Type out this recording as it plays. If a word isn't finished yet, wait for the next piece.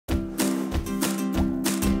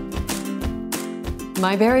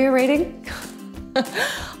My barrier rating?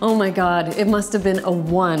 Oh my God, it must have been a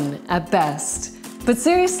 1 at best. But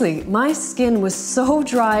seriously, my skin was so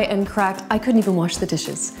dry and cracked, I couldn't even wash the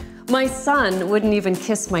dishes. My son wouldn't even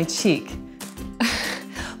kiss my cheek.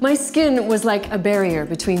 My skin was like a barrier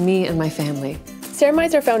between me and my family.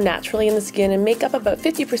 Ceramides are found naturally in the skin and make up about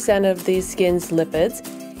 50% of the skin's lipids.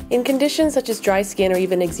 In conditions such as dry skin or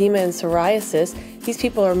even eczema and psoriasis, these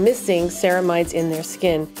people are missing ceramides in their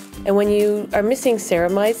skin. And when you are missing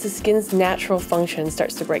ceramides, the skin's natural function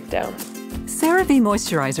starts to break down. CeraVe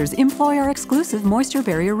moisturizers employ our exclusive moisture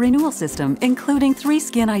barrier renewal system, including 3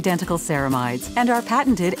 skin-identical ceramides and our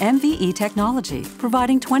patented MVE technology,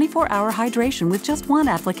 providing 24-hour hydration with just 1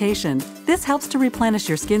 application. This helps to replenish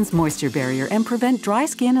your skin's moisture barrier and prevent dry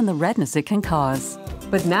skin and the redness it can cause.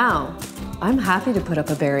 But now, I'm happy to put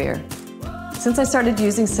up a barrier. Since I started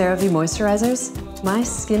using CeraVe moisturizers, my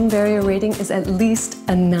skin barrier rating is at least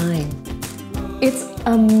a 9. It's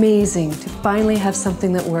amazing to finally have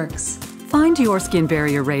something that works. Find your skin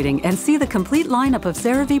barrier rating and see the complete lineup of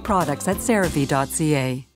CeraVe products at cerave.ca.